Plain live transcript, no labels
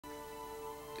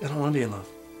I don't want to be in love.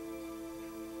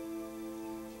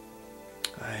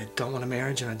 I don't want a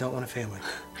marriage and I don't want a family.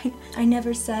 I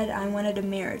never said I wanted a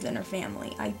marriage and a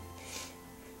family.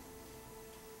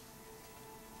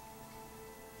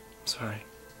 Sorry.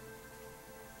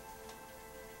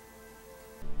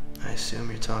 I assume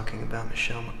you're talking about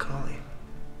Michelle McCauley.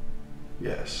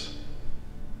 Yes.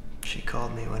 She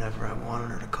called me whenever I wanted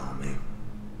her to call me.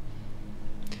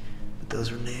 But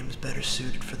those were names better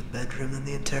suited for the bedroom than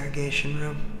the interrogation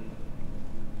room.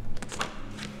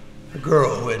 The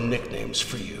girl who had nicknames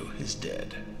for you is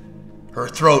dead. Her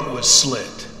throat was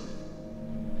slit.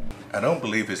 I don't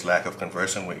believe his lack of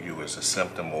conversing with you is a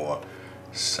symptom or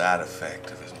side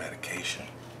effect of his medication.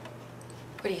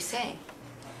 What are you saying?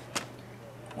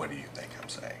 What do you think I'm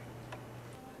saying?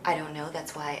 I don't know.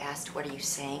 That's why I asked, what are you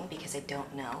saying? Because I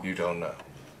don't know. You don't know.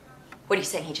 What are you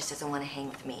saying? He just doesn't want to hang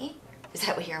with me? Is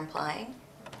that what you're implying?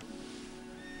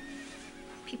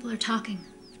 People are talking.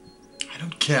 I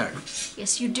don't care.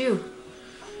 Yes, you do.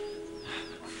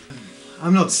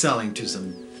 I'm not selling to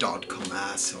some .com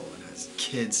asshole that has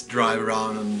kids drive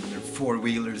around on their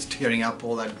four-wheelers tearing up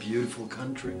all that beautiful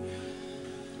country.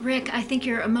 Rick, I think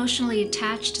you're emotionally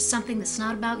attached to something that's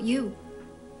not about you.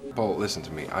 Paul, listen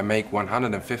to me. I make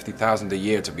 $150,000 a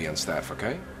year to be on staff,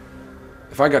 okay?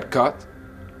 If I got caught,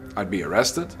 I'd be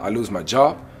arrested, I lose my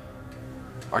job.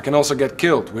 I can also get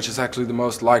killed, which is actually the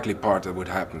most likely part that would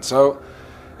happen. So,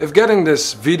 if getting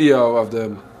this video of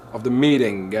the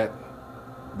meeting get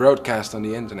broadcast on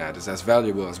the internet is as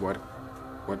valuable as what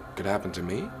could happen to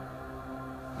me,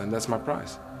 then that's my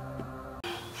price.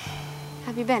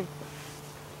 Have you been?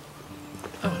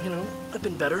 Oh, you know, I've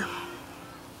been better.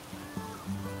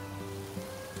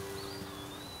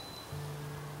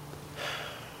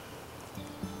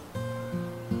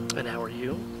 And how are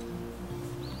you?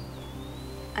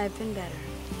 I've been better.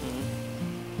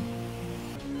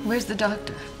 Where's the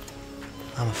doctor?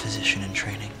 I'm a physician in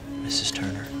training, Mrs.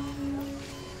 Turner.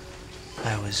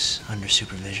 I was under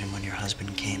supervision when your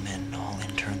husband came in. All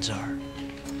interns are.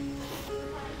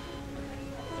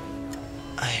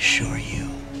 I assure you,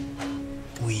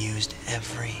 we used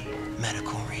every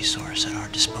medical resource at our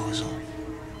disposal.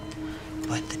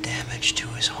 But the damage to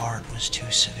his heart was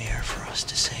too severe for us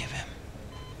to save him.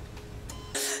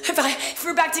 If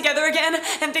we're back together again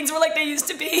and things were like they used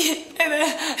to be and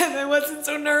I wasn't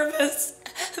so nervous.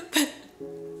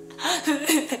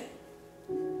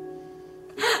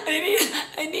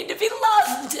 I need to be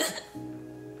loved.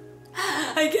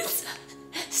 I get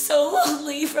so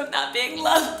lonely from not being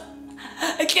loved.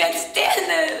 I can't stand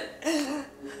it.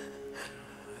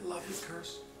 I love you,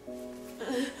 Curse.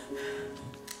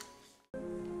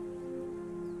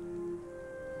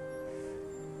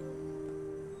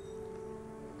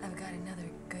 I've got another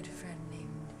good friend named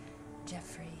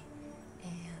Jeffrey,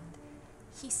 and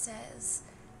he says,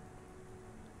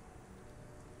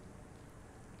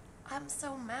 I'm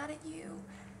so mad at you.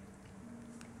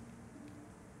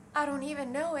 I don't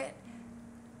even know it.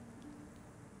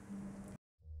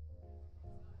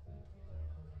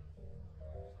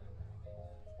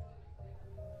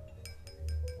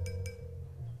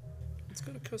 Let's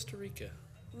go to Costa Rica.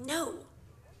 No.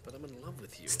 But I'm in love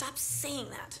with you. Stop saying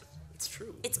that. It's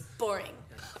true. It's boring.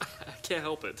 I can't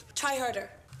help it. Try harder.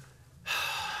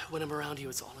 When I'm around you,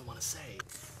 it's all I want to say.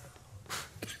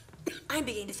 I'm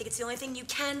beginning to think it's the only thing you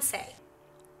can say.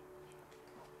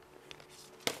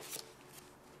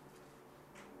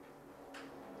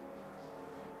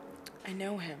 I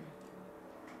know him.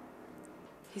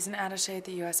 He's an attaché at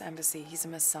the U.S. Embassy. He's a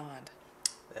Mossad.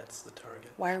 That's the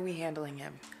target. Why are we handling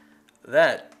him?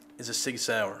 That is a Sig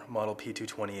Sauer Model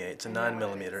P228. It's a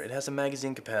 9mm. It has a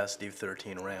magazine capacity of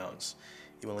 13 rounds.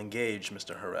 He will engage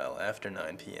Mr. Harrell after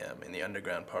 9 p.m. in the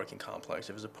underground parking complex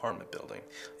of his apartment building.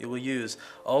 He will use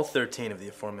all 13 of the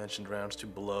aforementioned rounds to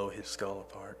blow his skull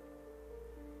apart.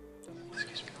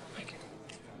 Excuse me. Thank you.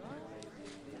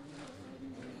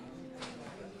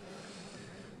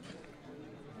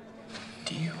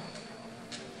 Do you?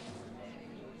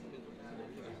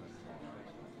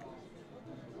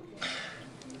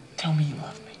 Tell me you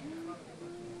love me.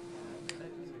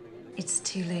 It's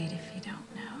too late if you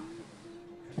don't know.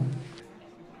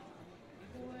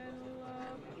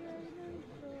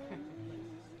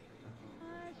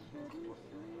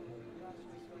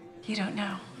 You don't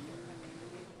know.